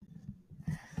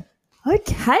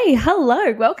Okay,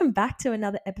 hello. Welcome back to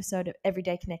another episode of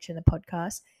Everyday Connection, the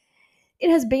podcast. It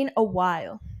has been a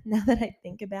while now that I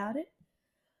think about it.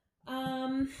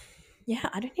 Um, yeah,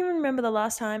 I don't even remember the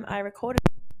last time I recorded.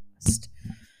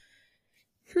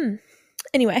 Hmm.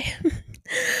 Anyway,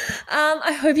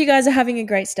 I hope you guys are having a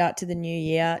great start to the new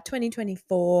year,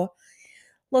 2024.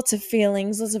 Lots of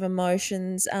feelings, lots of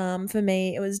emotions. For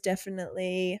me, it was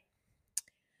definitely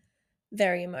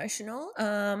very emotional.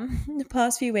 The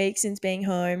past few weeks since being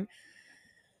home,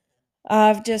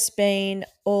 I've just been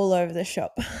all over the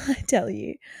shop, I tell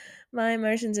you. My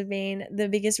emotions have been the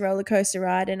biggest roller coaster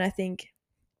ride, and I think,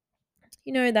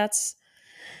 that's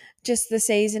just the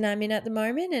season I'm in at the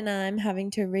moment, and I'm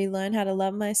having to relearn how to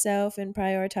love myself and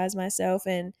prioritize myself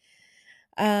and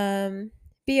um,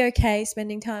 be okay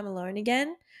spending time alone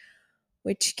again,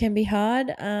 which can be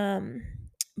hard,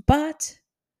 but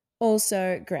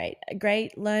also great.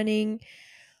 Great learning.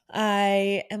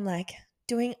 I am like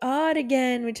doing art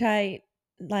again, which I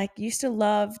like used to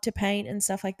love to paint and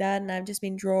stuff like that. And I've just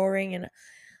been drawing and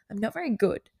I'm not very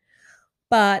good.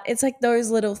 But it's like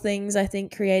those little things, I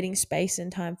think, creating space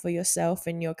and time for yourself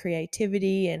and your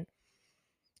creativity. And,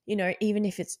 even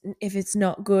if it's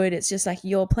not good, it's just like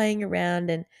you're playing around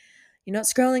and you're not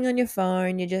scrolling on your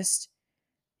phone. You're just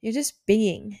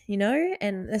being,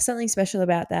 and there's something special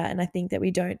about that. And I think that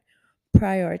we don't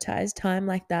prioritize time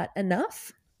like that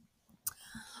enough.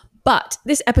 But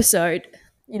this episode,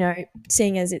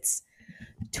 seeing as it's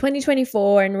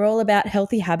 2024 and we're all about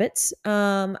healthy habits,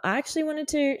 I actually wanted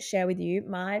to share with you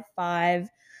my 5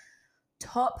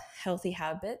 top healthy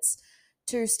habits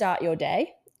to start your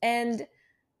day. And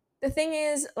the thing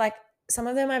is, like, some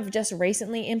of them I've just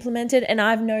recently implemented, and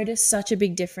I've noticed such a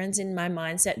big difference in my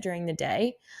mindset during the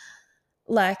day.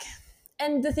 Like,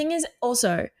 and the thing is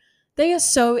also, they are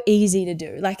so easy to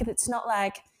do. Like, it's not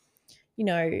like, you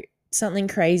know, something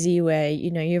crazy where,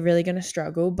 you're really going to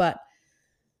struggle. But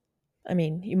I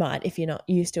mean, you might if you're not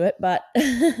used to it. But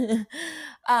I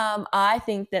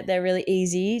think that they're really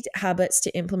easy habits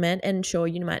to implement. And sure,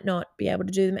 you might not be able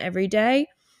to do them every day.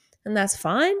 And that's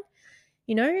fine.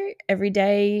 Every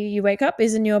day you wake up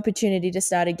is a new opportunity to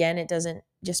start again. It doesn't,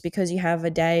 just because you have a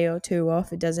day or two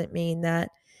off, it doesn't mean that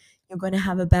you're going to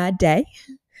have a bad day.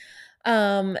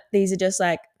 These are just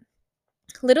like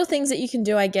little things that you can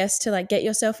do, I guess, to like get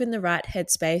yourself in the right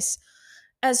headspace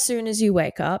as soon as you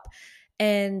wake up,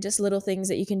 and just little things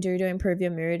that you can do to improve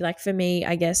your mood. Like for me,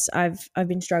 I guess I've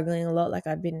been struggling a lot. Like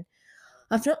I've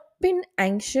not been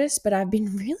anxious, but I've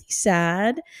been really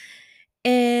sad,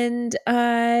 and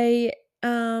I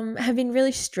have been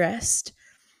really stressed.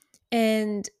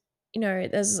 And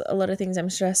there's a lot of things I'm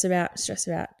stressed about.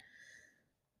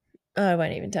 I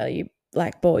won't even tell you,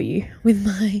 like, bore you with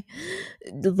my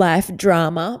life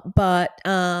drama, but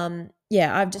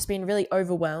yeah, I've just been really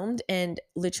overwhelmed, and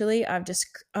literally I've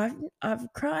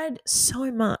cried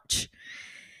so much.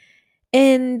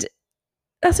 And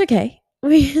that's okay.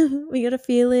 We got to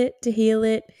feel it to heal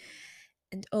it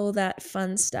and all that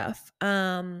fun stuff.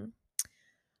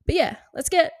 But yeah, let's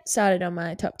get started on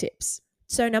my top tips.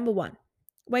 So number 1,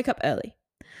 wake up early.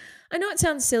 I know it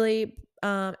sounds silly.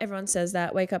 Everyone says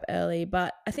that, wake up early,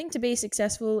 but I think to be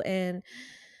successful and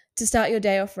to start your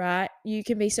day off right, you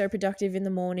can be so productive in the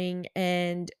morning.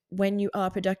 And when you are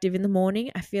productive in the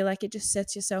morning, I feel like it just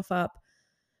sets yourself up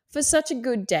for such a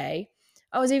good day.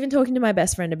 I was even talking to my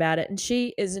best friend about it, and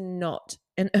she is not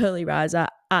an early riser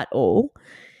at all.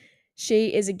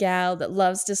 She is a gal that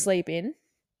loves to sleep in,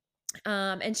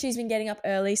 and she's been getting up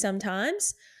early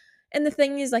sometimes. And the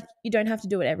thing is, like, you don't have to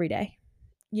do it every day.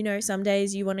 Some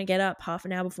days you want to get up half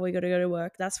an hour before you got to go to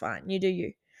work. That's fine. You do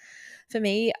you. For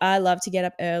me, I love to get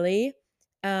up early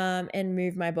and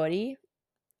move my body.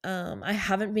 I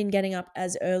haven't been getting up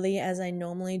as early as I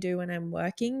normally do when I'm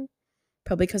working,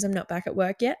 probably because I'm not back at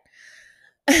work yet.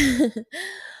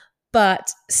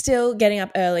 But still getting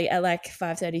up early at like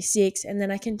 5:36, and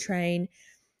then I can train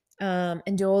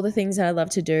and do all the things that I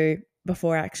love to do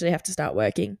before I actually have to start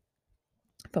working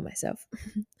for myself.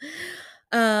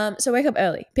 So wake up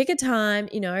early. Pick a time,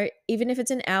 even if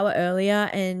it's an hour earlier,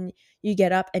 and you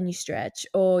get up and you stretch,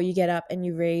 or you get up and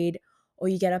you read, or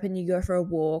you get up and you go for a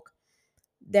walk.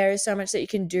 There is so much that you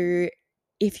can do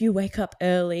if you wake up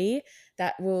early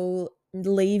that will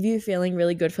leave you feeling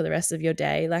really good for the rest of your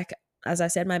day. Like, as I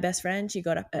said, my best friend, she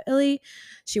got up early,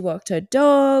 she walked her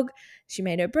dog, she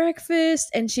made her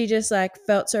breakfast, and she just like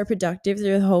felt so productive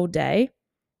through the whole day.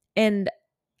 And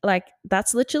like,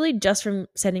 that's literally just from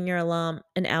setting your alarm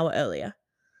an hour earlier.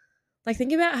 Like,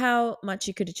 think about how much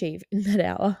you could achieve in that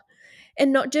hour.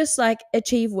 And not just like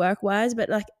achieve work wise, but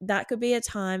like that could be a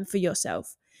time for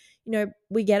yourself.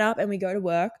 We get up and we go to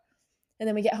work, and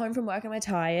then we get home from work and we're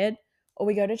tired, or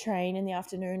we go to train in the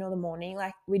afternoon or the morning.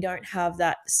 Like, we don't have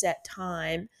that set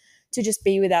time to just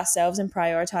be with ourselves and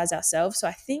prioritize ourselves. So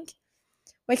I think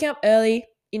waking up early,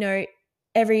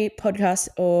 every podcast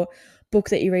or book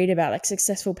that you read about, like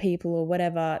successful people or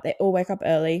whatever, they all wake up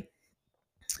early.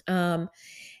 And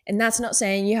that's not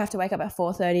saying you have to wake up at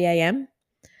 4:30 a.m.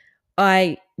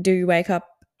 I do wake up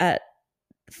at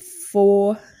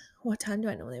 4. What time do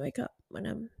I normally wake up?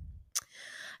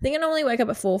 I think I normally wake up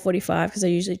at 4:45 because I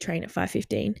usually train at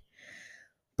 5:15.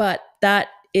 But that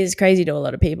is crazy to a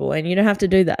lot of people, and you don't have to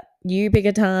do that. You pick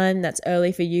a time that's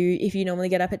early for you. If you normally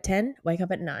get up at 10, wake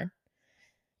up at 9.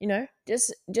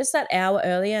 Just that hour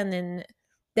earlier, and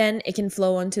then it can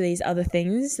flow on to these other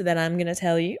things that I'm going to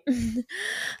tell you.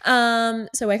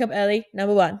 So wake up early,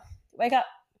 number 1. Wake up.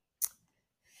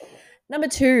 Number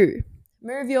 2,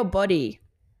 move your body.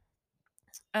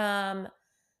 No.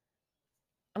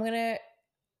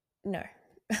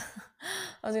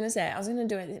 I was going to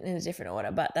do it in a different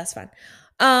order, but that's fine.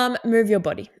 Move your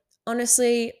body.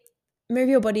 Honestly, move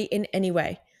your body in any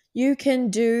way. You can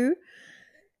do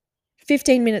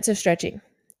 15 minutes of stretching.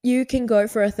 You can go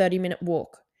for a 30-minute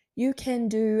walk. You can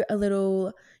do a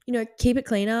little, Keep It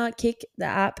Cleaner, Kick the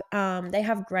app. They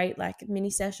have great like mini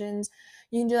sessions.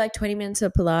 You can do like 20 minutes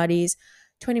of Pilates,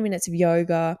 20 minutes of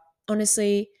yoga.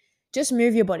 Honestly, just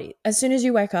move your body. As soon as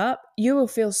you wake up, you will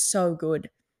feel so good.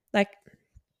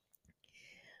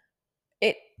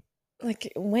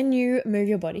 Like when you move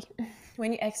your body,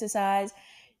 when you exercise,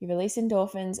 you release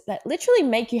endorphins that literally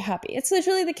make you happy. It's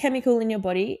literally the chemical in your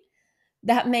body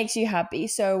that makes you happy.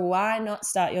 So why not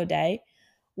start your day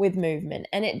with movement?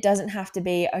 And it doesn't have to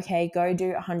be, okay, go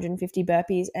do 150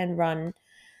 burpees and run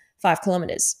 5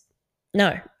 kilometers.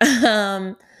 No.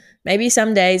 Maybe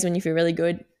some days when you feel really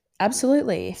good,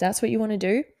 absolutely, if that's what you want to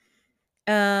do.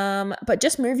 But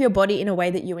just move your body in a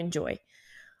way that you enjoy.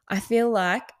 I feel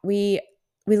like we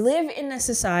live in a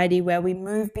society where we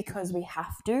move because we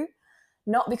have to,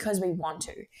 not because we want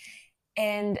to.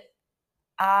 And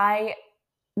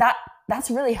that's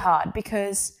really hard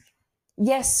because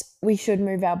yes, we should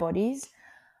move our bodies,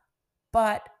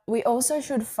 but we also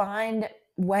should find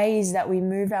ways that we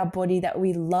move our body that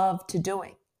we love to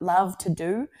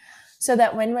do, so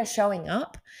that when we're showing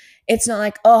up, it's not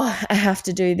like, oh, I have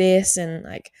to do this, and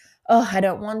like, oh, I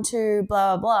don't want to,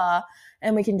 blah, blah, blah.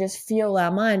 And we can just fuel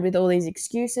our mind with all these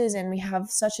excuses, and we have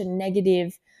such a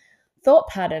negative thought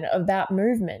pattern about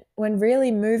movement, when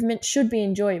really movement should be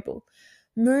enjoyable.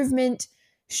 Movement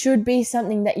should be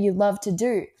something that you love to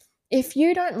do. If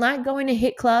you don't like going to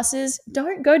HIIT classes,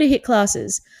 don't go to HIIT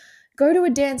classes. Go to a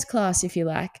dance class if you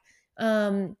like.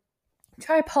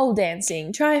 Try pole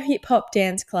dancing, try a hip hop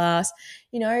dance class,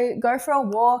 go for a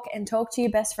walk and talk to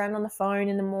your best friend on the phone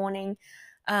in the morning,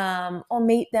 or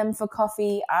meet them for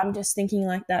coffee. I'm just thinking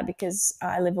like that because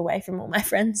I live away from all my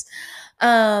friends.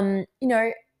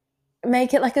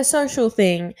 Make it like a social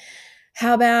thing.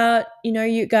 How about,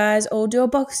 you guys all do a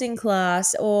boxing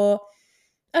class, or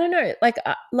I don't know, like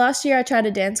last year I tried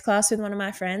a dance class with one of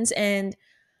my friends and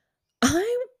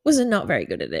I was not very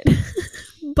good at it,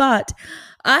 but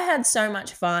I had so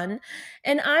much fun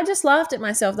and I just laughed at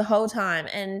myself the whole time,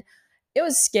 and it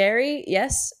was scary,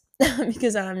 yes,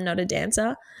 because I'm not a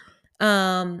dancer.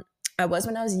 I was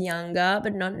when I was younger,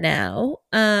 but not now.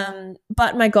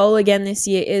 But my goal again this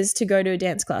year is to go to a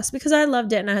dance class because I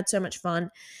loved it and I had so much fun.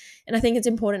 And I think it's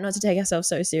important not to take ourselves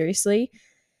so seriously.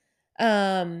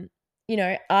 I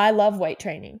love weight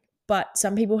training, but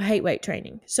some people hate weight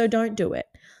training. So don't do it.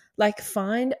 Like,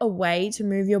 find a way to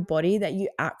move your body that you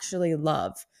actually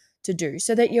love to do,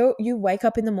 so that you wake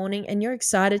up in the morning and you're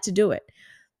excited to do it.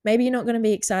 Maybe you're not going to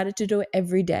be excited to do it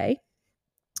every day.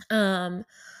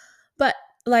 But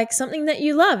like something that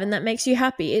you love and that makes you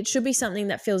happy. It should be something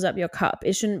that fills up your cup.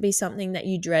 It shouldn't be something that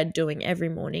you dread doing every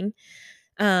morning.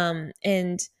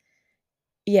 And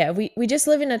yeah, we just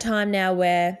live in a time now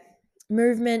where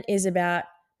movement is about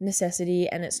necessity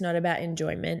and it's not about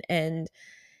enjoyment, and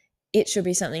it should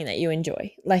be something that you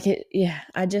enjoy.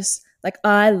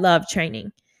 I love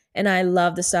training and I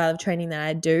love the style of training that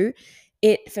I do.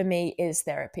 It for me is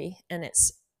therapy, and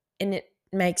it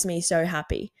makes me so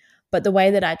happy. But the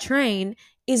way that I train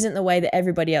isn't the way that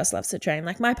everybody else loves to train.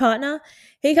 Like my partner,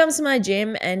 he comes to my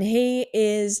gym and he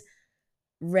is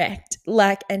wrecked,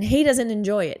 and he doesn't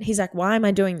enjoy it. He's like, why am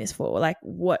I doing this for? Like,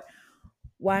 what?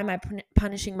 Why am I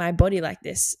punishing my body like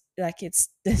this? Like, this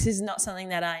is not something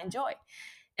that I enjoy.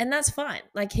 And that's fine.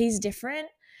 Like, he's different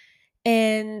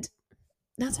and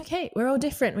that's okay. We're all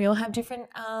different. We all have different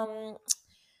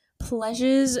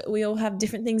pleasures. We all have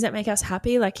different things that make us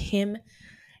happy. Like him,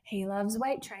 he loves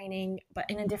weight training, but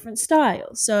in a different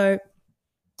style. So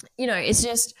It's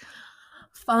just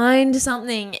find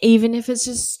something, even if it's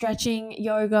just stretching,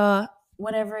 yoga,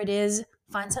 whatever it is,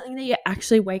 find something that you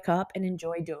actually wake up and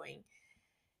enjoy doing.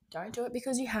 Don't do it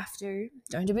because you have to.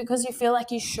 Don't do it because you feel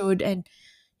like you should. And,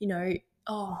 you know,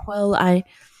 oh, well, I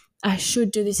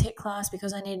should do this HIIT class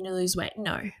because I need to lose weight.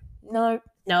 No, no,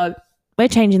 no. We're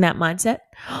changing that mindset.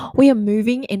 We are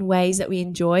moving in ways that we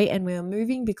enjoy, and we are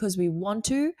moving because we want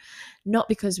to, not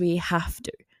because we have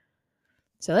to.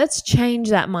 So let's change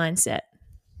that mindset.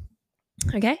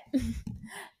 Okay?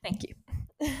 Thank you.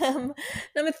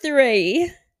 Number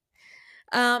 3,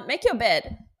 make your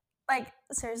bed. Like,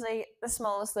 seriously, the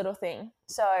smallest little thing.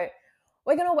 So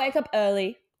we're going to wake up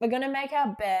early. We're going to make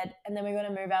our bed, and then we're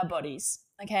going to move our bodies.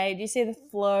 Okay? Do you see the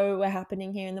flow we're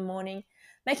happening here in the morning?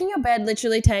 Making your bed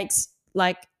literally takes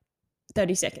like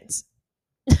 30 seconds.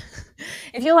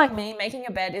 If you're like me, making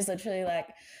a bed is literally like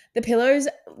the pillows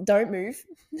don't move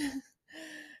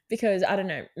because I don't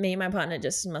know, me and my partner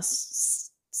just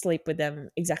must sleep with them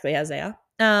exactly as they are,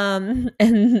 and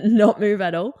not move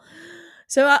at all.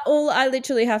 So all I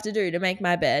literally have to do to make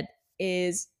my bed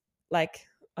is like,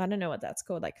 I don't know what that's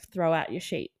called, like throw out your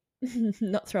sheet.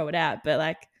 Not throw it out, but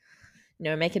like,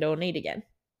 make it all neat again.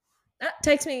 That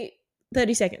takes me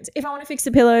 30 seconds. If I want to fix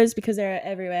the pillows because they're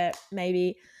everywhere,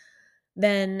 maybe,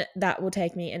 then that will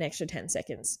take me an extra 10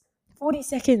 seconds. 40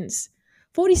 seconds.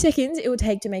 40 seconds it will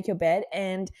take to make your bed.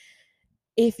 And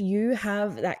if you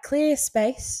have that clear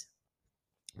space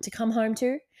to come home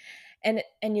to, and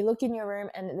you look in your room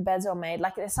and the bed's all made,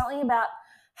 like there's something about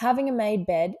having a made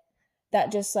bed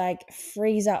that just like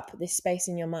frees up this space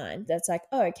in your mind. That's like,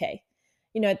 oh, okay.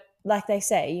 Like they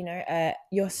say,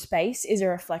 your space is a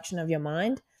reflection of your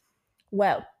mind.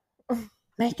 Well,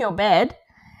 make your bed,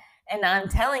 and I'm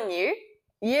telling you,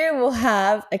 you will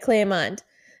have a clear mind,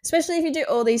 especially if you do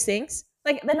all these things.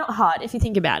 Like, they're not hard if you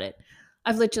think about it.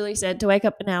 I've literally said to wake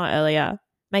up an hour earlier,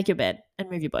 make your bed,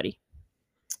 and move your body.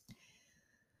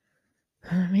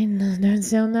 I mean, that don't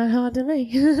sound that hard to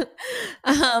me.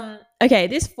 Okay,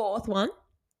 this 4th one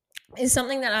is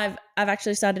something that I've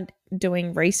actually started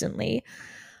doing recently.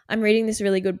 I'm reading this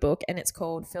really good book, and it's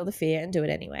called Feel the Fear and Do It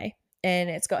Anyway.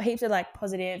 And it's got heaps of like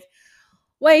positive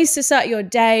ways to start your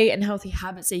day and healthy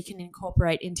habits that you can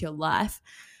incorporate into your life.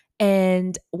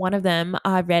 And one of them,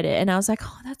 I read it and I was like,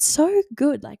 oh, that's so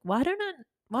good. Like, why don't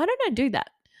I do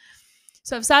that?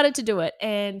 So I've started to do it,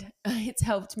 and it's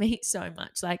helped me so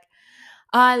much. Like,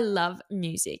 I love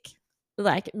music.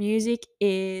 Like, music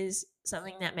is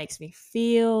something that makes me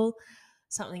feel,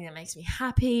 something that makes me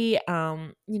happy.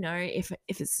 If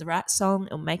it's the right song,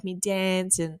 it'll make me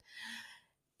dance. And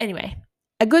anyway,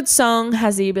 a good song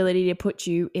has the ability to put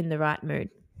you in the right mood,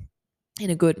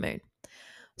 in a good mood.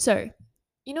 So,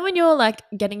 when you're like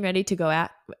getting ready to go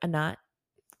out for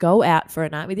a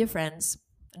night with your friends,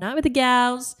 a night with the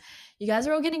gals, you guys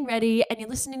are all getting ready and you're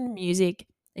listening to music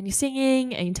and you're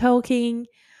singing and you're talking,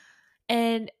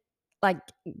 and like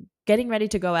getting ready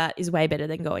to go out is way better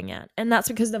than going out. And that's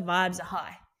because the vibes are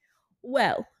high.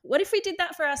 Well, what if we did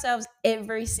that for ourselves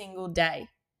every single day?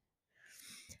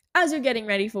 As you're getting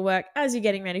ready for work, as you're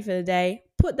getting ready for the day,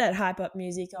 put that hype up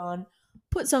music on,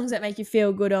 put songs that make you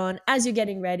feel good on as you're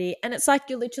getting ready. And it's like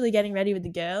you're literally getting ready with the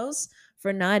girls for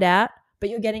a night out, but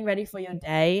you're getting ready for your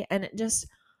day. And it just,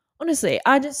 honestly,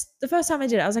 the first time I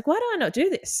did it, I was like, why do I not do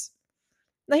this?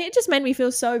 Like, it just made me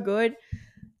feel so good.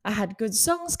 I had good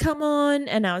songs come on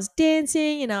and I was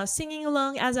dancing and I was singing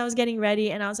along as I was getting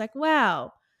ready. And I was like,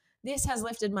 wow, this has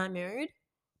lifted my mood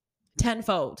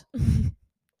tenfold.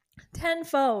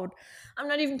 Tenfold. I'm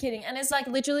not even kidding. And it's like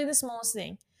literally the smallest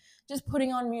thing. Just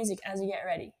putting on music as you get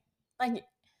ready. Like,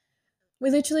 we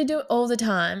literally do it all the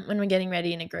time when we're getting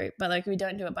ready in a group, but like we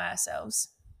don't do it by ourselves.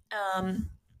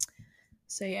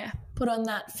 So yeah, put on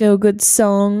that feel good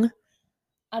song.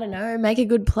 I don't know, make a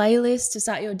good playlist to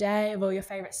start your day of all your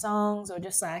favorite songs, or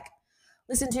just like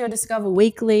listen to your Discover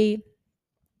Weekly.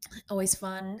 Always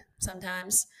fun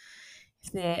sometimes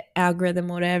if the algorithm,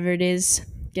 whatever it is,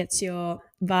 gets your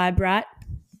vibe right.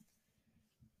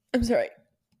 I'm sorry.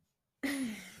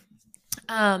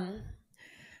 I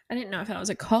didn't know if that was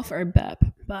a cough or a burp,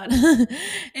 but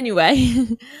anyway,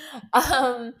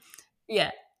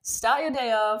 yeah, start your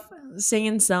day off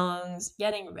singing songs,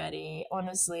 getting ready.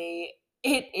 Honestly,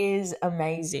 it is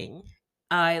amazing.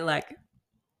 I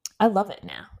love it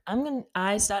now.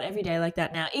 I start every day like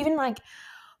that now. Even like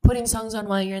putting songs on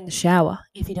while you're in the shower.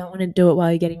 If you don't want to do it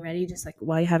while you're getting ready, just like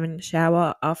while you're having a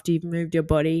shower after you've moved your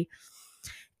body,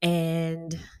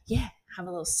 and yeah, have a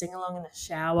little sing along in the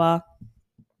shower.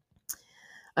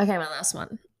 Okay, my last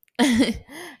one.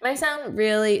 May sound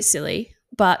really silly,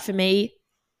 but for me,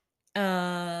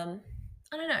 I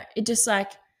don't know. It just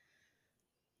like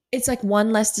it's like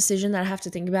one less decision that I have to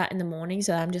think about in the morning.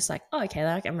 So I'm just like, oh, okay,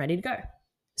 like I'm ready to go.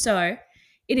 So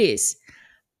it is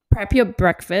prep your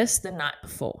breakfast the night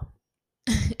before.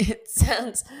 it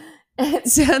sounds it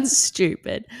sounds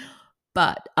stupid,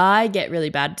 but I get really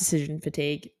bad decision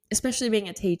fatigue, especially being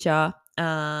a teacher.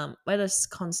 We're just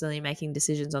constantly making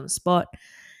decisions on the spot,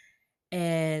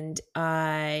 and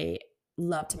I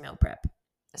love to meal prep.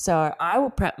 So I will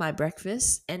prep my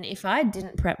breakfast, and if I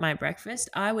didn't prep my breakfast,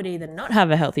 I would either not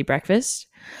have a healthy breakfast,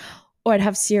 or I'd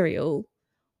have cereal,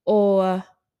 or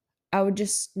I would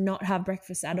just not have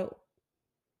breakfast at all.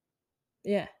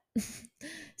 Yeah.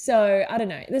 So I don't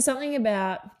know. There's something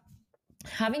about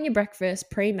having your breakfast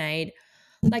pre-made,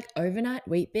 like overnight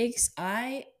wheat bix.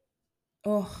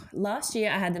 Last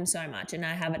year I had them so much, and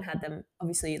I haven't had them,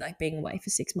 obviously, like being away for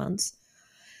 6 months.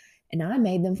 And I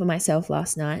made them for myself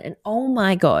last night, and oh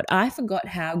my God, I forgot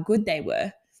how good they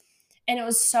were. And it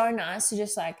was so nice to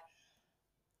just like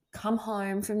come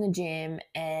home from the gym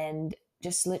and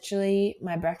just literally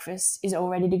my breakfast is all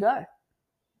ready to go.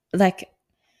 Like,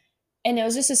 and it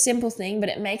was just a simple thing, but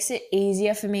it makes it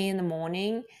easier for me in the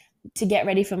morning to get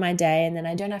ready for my day. And then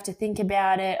I don't have to think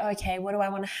about it. Okay, what do I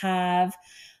want to have?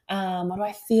 What do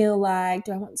I feel like?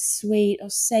 Do I want sweet or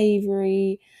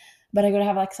savory? But I got to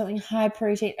have like something high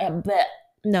protein. But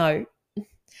no,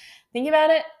 think about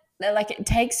it. Like, it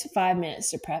takes 5 minutes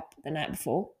to prep the night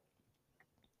before.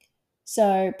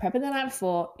 So prep it the night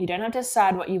before. You don't have to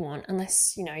decide what you want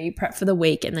unless, you prep for the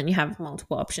week and then you have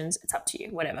multiple options. It's up to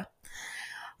you, whatever.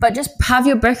 But just have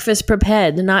your breakfast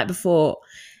prepared the night before.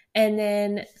 And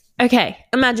then, okay,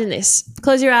 imagine this.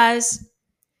 Close your eyes.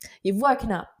 You've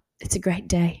woken up. It's a great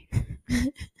day.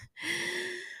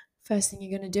 First thing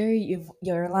you're going to do,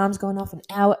 your alarm's gone off an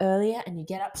hour earlier and you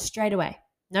get up straight away.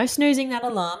 No snoozing that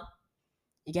alarm.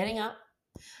 You're getting up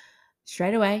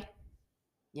straight away.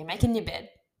 You're making your bed.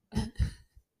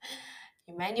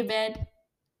 You made your bed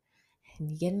and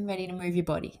you're getting ready to move your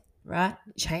body, right?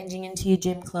 Changing into your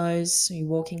gym clothes, your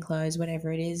walking clothes,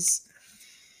 whatever it is.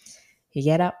 You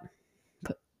get up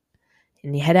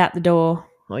and you head out the door,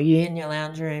 or you're in your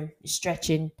lounge room, you're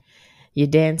stretching, you're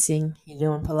dancing, you're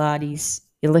doing Pilates,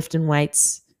 you're lifting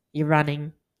weights, you're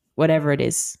running, whatever it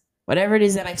is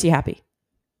that makes you happy.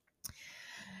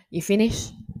 You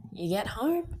finish, you get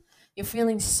home, you're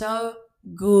feeling so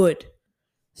good.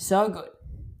 So good.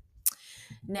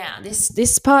 Now,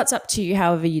 this part's up to you,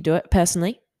 however you do it.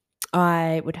 Personally,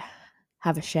 I would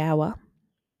have a shower,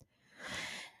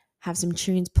 have some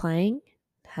tunes playing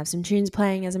as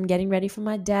I'm getting ready for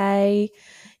my day,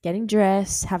 getting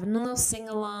dressed, having a little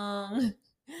sing-along,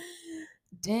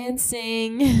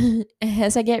 dancing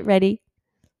as I get ready,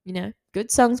 good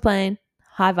songs playing,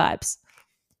 high vibes.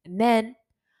 And then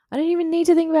I don't even need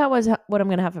to think about what I'm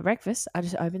going to have for breakfast. I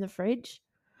just open the fridge,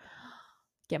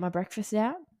 get my breakfast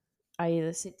out. I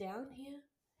either sit down here,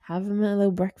 have a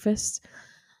little breakfast,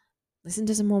 listen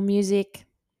to some more music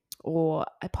or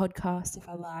a podcast if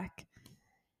I like,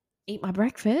 eat my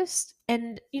breakfast,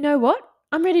 and you know what?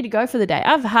 I'm ready to go for the day.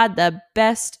 I've had the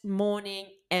best morning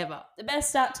ever. The best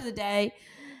start to the day.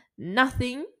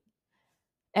 Nothing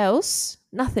else.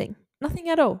 Nothing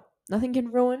at all. Nothing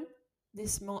can ruin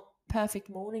this perfect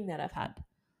morning that I've had.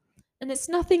 And it's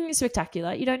nothing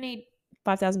spectacular. You don't need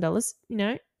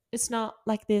 $5,000, It's not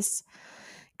like this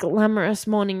glamorous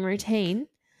morning routine.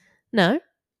 No,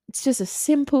 it's just a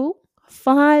simple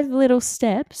 5 little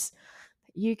steps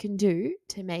that you can do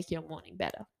to make your morning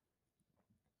better.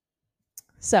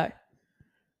 So,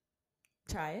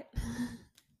 try it.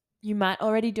 You might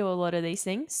already do a lot of these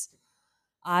things.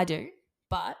 I do.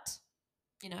 But,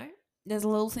 there's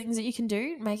little things that you can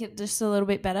do, make it just a little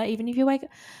bit better, even if you wake up.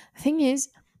 The thing is,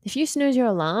 if you snooze your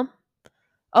alarm,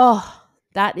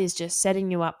 that is just setting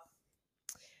you up.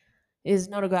 It is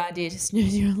not a good idea to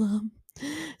snooze your alarm.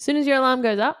 As soon as your alarm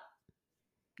goes up,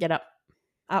 get up.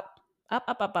 Up, up,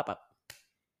 up, up, up, up.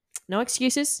 No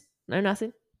excuses, no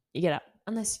nothing. You get up.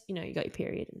 Unless, you got your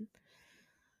period and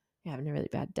you're having a really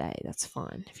bad day. That's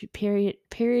fine. If your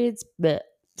periods,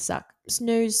 suck.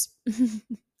 Snooze.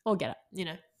 Or get up,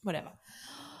 whatever.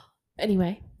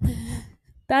 Anyway,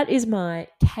 that is my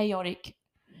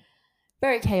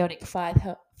very chaotic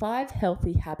five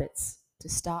healthy habits to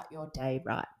start your day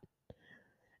right.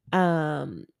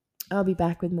 I'll be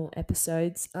back with more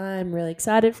episodes. I'm really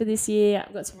excited for this year.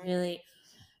 I've got some really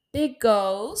big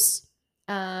goals,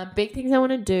 big things I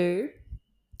want to do,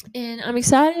 and I'm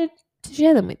excited to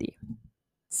share them with you.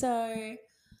 So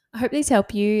I hope these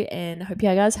help you, and I hope you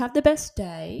guys have the best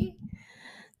day.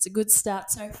 It's a good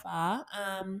start so far.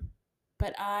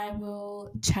 But I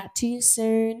will chat to you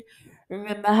soon.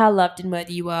 Remember how loved and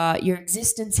worthy you are. Your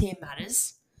existence here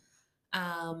matters.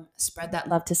 Spread that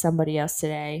love to somebody else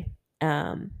today.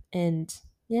 And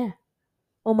yeah,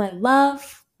 all my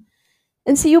love,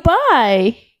 and see you.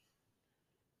 Bye.